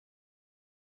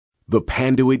The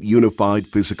Panduit Unified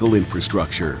Physical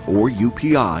Infrastructure, or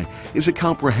UPI, is a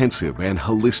comprehensive and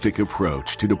holistic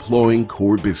approach to deploying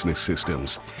core business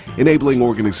systems, enabling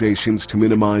organizations to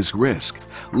minimize risk,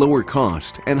 lower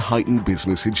cost, and heighten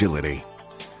business agility.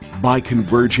 By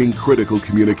converging critical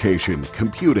communication,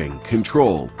 computing,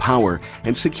 control, power,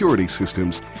 and security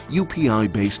systems,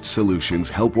 UPI-based solutions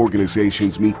help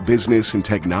organizations meet business and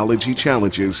technology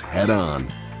challenges head-on.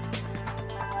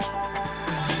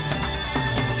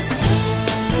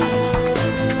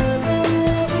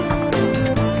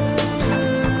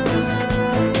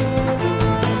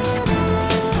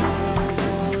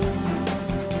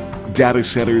 Data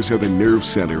centers are the nerve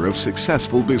center of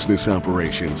successful business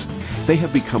operations. They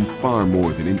have become far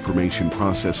more than information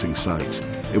processing sites,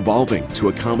 evolving to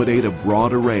accommodate a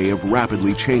broad array of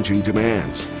rapidly changing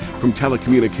demands, from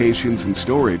telecommunications and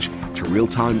storage to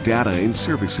real-time data and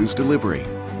services delivery.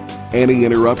 Any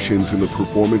interruptions in the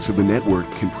performance of the network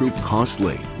can prove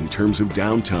costly in terms of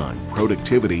downtime,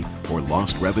 productivity, or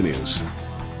lost revenues.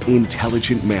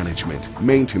 Intelligent management,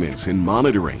 maintenance, and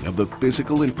monitoring of the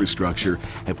physical infrastructure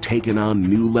have taken on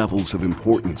new levels of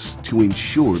importance to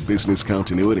ensure business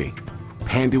continuity.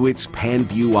 Panduits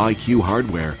PanView IQ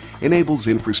hardware enables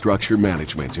infrastructure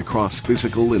management across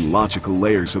physical and logical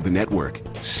layers of the network,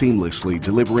 seamlessly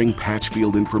delivering patch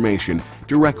field information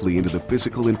directly into the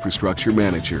Physical Infrastructure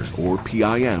Manager, or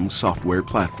PIM, software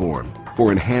platform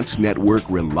for enhanced network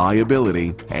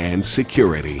reliability and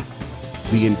security.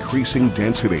 The increasing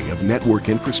density of network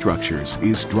infrastructures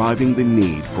is driving the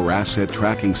need for asset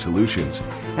tracking solutions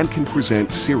and can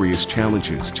present serious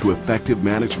challenges to effective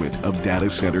management of data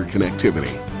center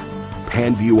connectivity.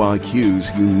 PanView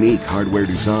IQ's unique hardware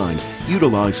design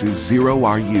utilizes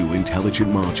zero-RU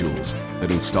intelligent modules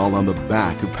that install on the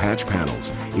back of patch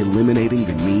panels, eliminating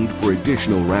the need for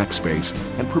additional rack space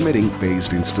and permitting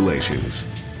phased installations.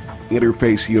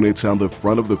 Interface units on the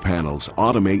front of the panels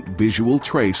automate visual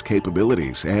trace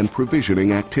capabilities and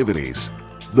provisioning activities.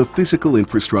 The Physical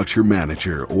Infrastructure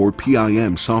Manager, or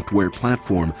PIM software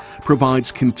platform, provides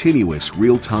continuous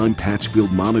real-time patch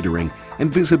field monitoring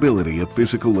and visibility of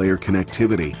physical layer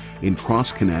connectivity in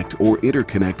cross-connect or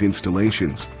interconnect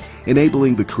installations,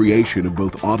 enabling the creation of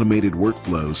both automated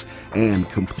workflows and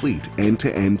complete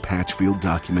end-to-end patch field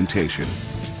documentation.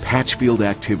 Patch field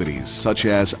activities, such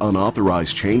as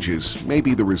unauthorized changes, may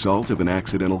be the result of an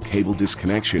accidental cable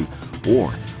disconnection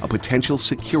or a potential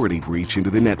security breach into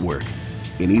the network.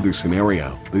 In either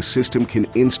scenario, the system can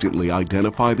instantly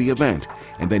identify the event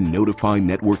and then notify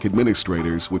network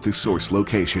administrators with the source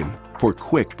location for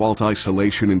quick fault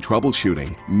isolation and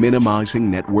troubleshooting, minimizing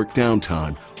network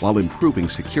downtime while improving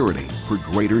security for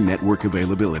greater network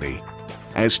availability.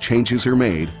 As changes are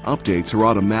made, updates are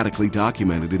automatically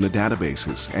documented in the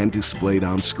databases and displayed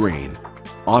on screen.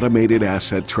 Automated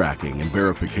asset tracking and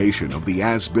verification of the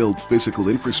as-built physical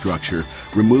infrastructure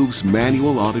removes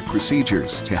manual audit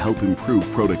procedures to help improve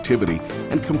productivity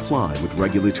and comply with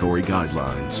regulatory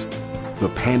guidelines. The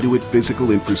Panduit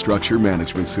Physical Infrastructure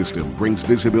Management System brings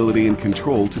visibility and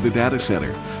control to the data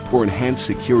center for enhanced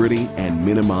security and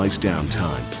minimized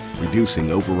downtime,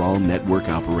 reducing overall network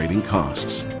operating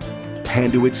costs.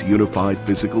 Panduit's unified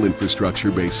physical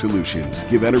infrastructure-based solutions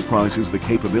give enterprises the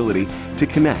capability to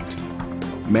connect,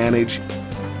 manage,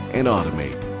 and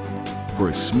automate for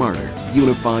a smarter,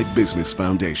 unified business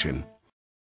foundation.